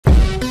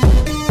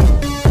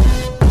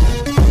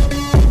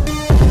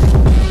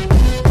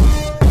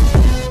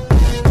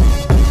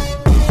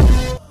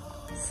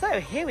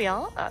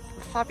are at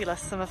the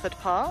fabulous Somerford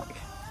Park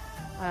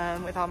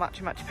with our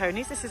matchy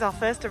ponies. This is our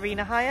first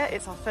arena hire.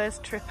 It's our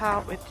first trip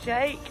out with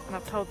Jake, and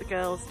I've told the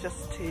girls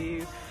just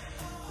to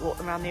walk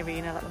them around the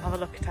arena, let them have a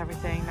look at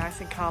everything nice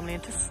and calmly,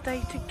 and to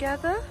stay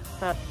together.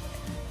 But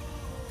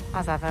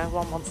as ever,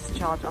 one wants to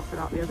charge off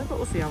without the other, but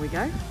we'll see how we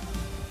go.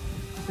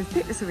 We've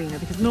picked this arena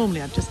because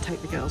normally I'd just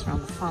take the girls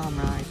around the farm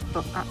ride,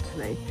 but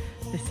actually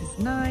this is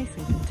nice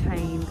and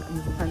contained, and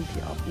there's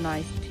plenty of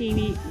nice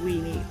teeny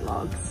weeny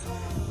logs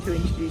to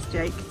introduce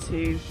Jake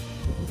to.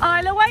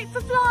 Isla, wait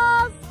for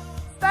floz!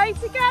 Stay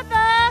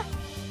together!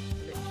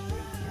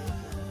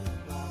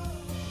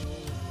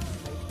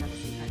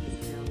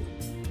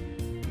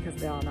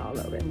 Because they are now a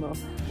little bit in love.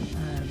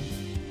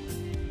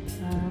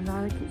 And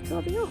Isla keeps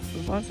driving off,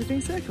 otherwise we're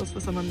doing circles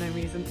for some unknown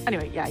reason.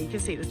 Anyway, yeah, you can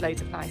see there's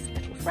loads of nice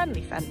little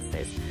friendly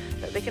fences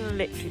that they can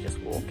literally just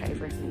walk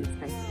over if needs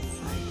be.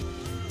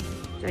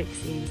 So Jake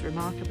seems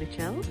remarkably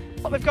chilled.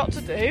 What we've got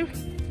to do,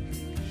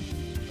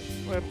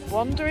 we're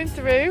wandering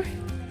through,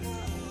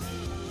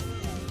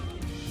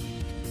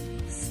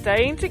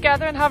 staying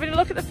together and having a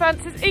look at the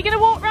fences. Are you going to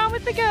walk around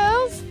with the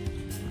girls?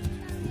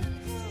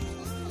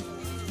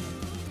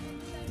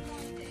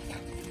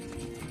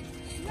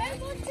 I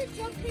want to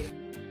jump in.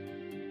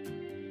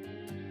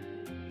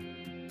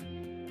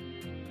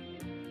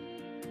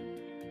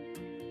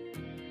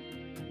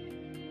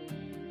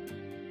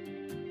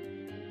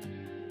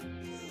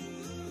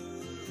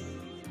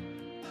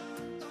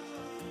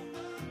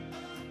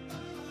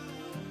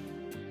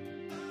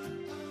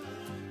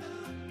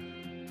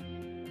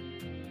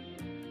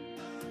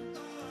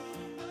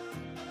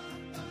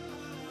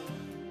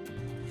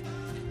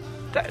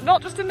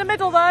 Not just in the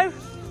middle though.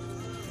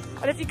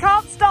 And if you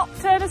can't stop,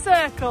 turn a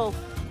circle.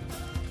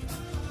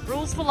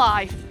 Rules for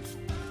life.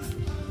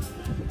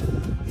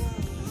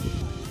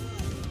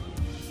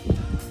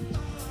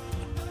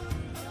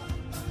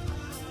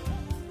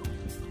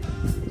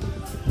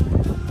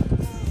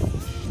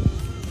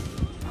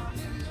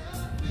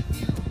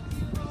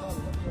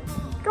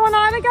 Go on,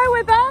 Isla, go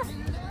with her.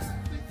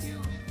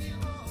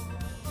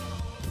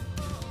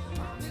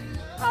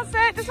 That's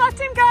it, just let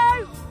him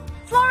go.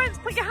 Florence,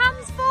 put your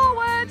hands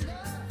forward.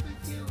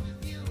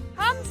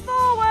 Hands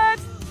forward.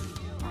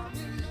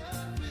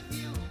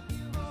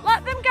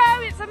 Let them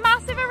go. It's a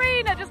massive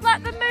arena. Just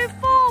let them move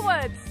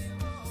forwards.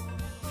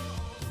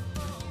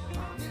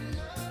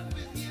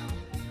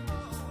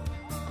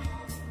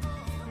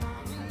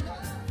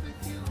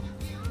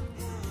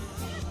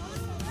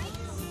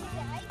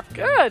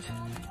 Good.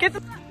 Give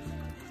them.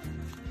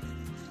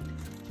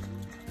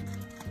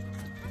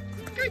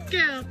 Good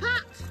girl,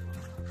 Pat.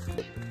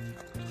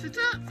 Sit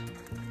up.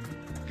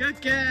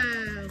 Good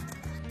girl.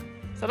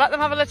 So let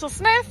them have a little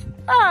sniff.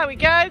 There we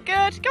go,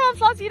 good. Go on,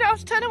 Floz, you don't have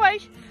to turn away.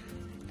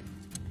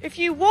 If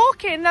you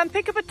walk in, then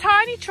pick up a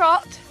tiny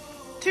trot.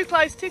 Too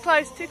close, too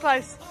close, too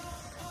close.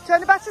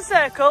 Turn about a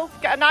circle,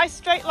 get a nice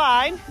straight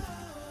line.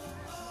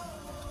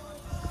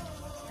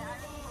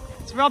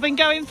 Is Robin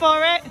going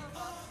for it?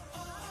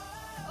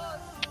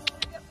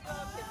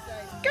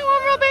 Go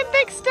on, Robin,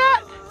 big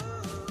step.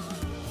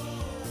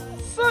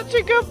 Such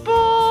a good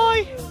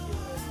boy.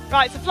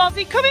 Right, so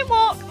Flozzie, come in,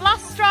 walk,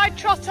 last stride,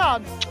 trot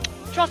on.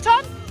 Trot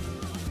on,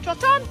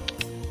 trot on,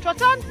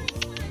 trot on,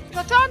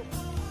 trot on.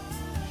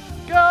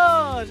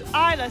 Good.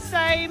 Isla,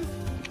 same.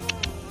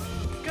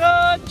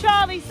 Good.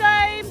 Charlie,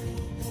 same.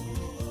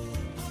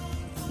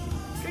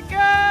 Good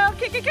girl.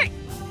 Kick, kick, kick.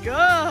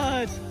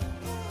 Good.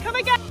 Come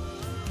again.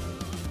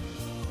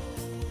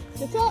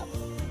 Sit up.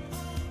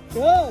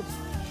 Good.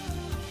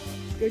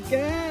 Good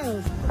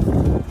girl.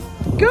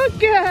 Good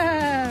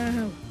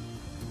girl.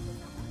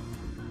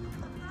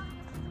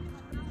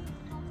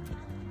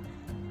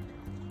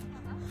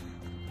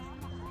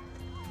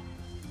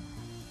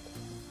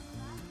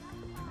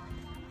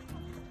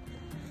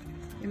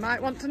 You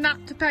might want to nap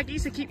to Peggy,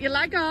 so keep your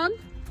leg on.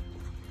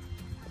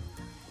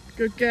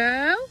 Good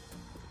girl.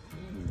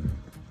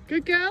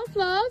 Good girl,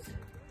 Floz.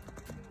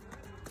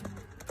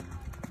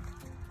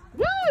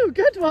 Woo,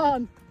 good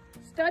one.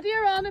 Steady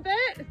her on a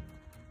bit.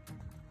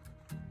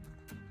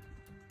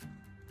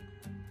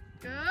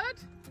 Good.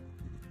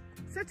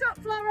 Sit up,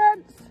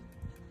 Florence.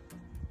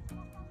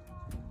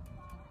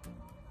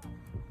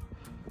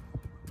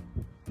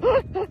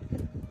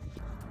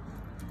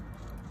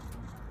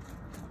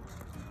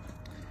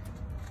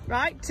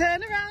 Right,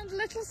 turn around,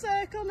 little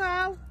circle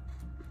now.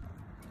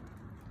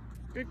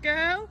 Good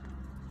girl.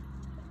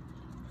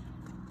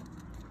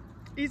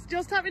 He's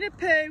just having a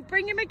poo.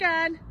 Bring him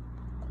again.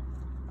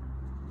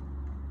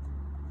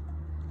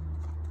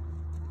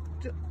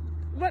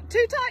 What?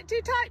 Too tight,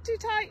 too tight, too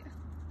tight.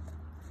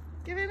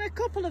 Give him a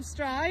couple of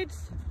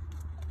strides.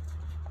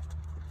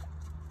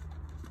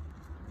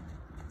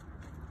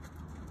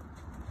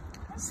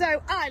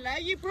 So, Isla,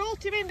 you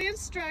brought him in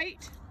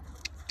straight.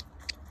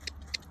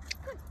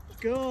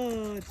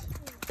 Good.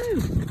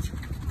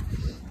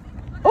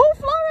 Oh,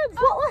 Florence,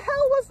 what the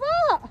hell was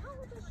that?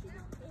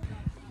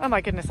 Oh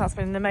my goodness, that's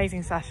been an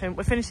amazing session.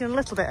 We're finishing a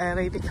little bit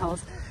early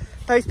because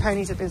Both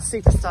ponies have been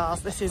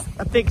superstars. This is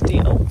a big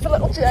deal for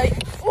little Jake.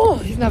 Oh,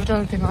 he's never done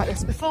anything like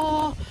this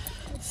before.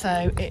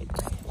 So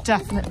it's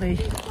definitely,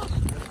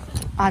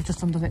 I've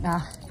just undone it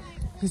now.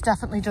 He's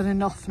definitely done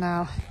enough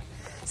now.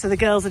 So the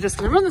girls are just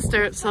going to run the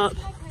stirrups up.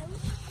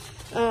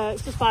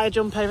 It's just by a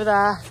jump over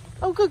there.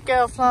 Oh, good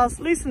girl, Floz.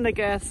 Loosen the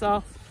girths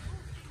off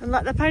and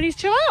let the ponies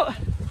chill out.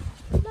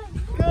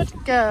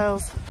 Good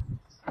girls.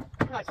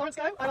 Right, Florence,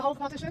 go. I'll hold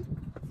the partition.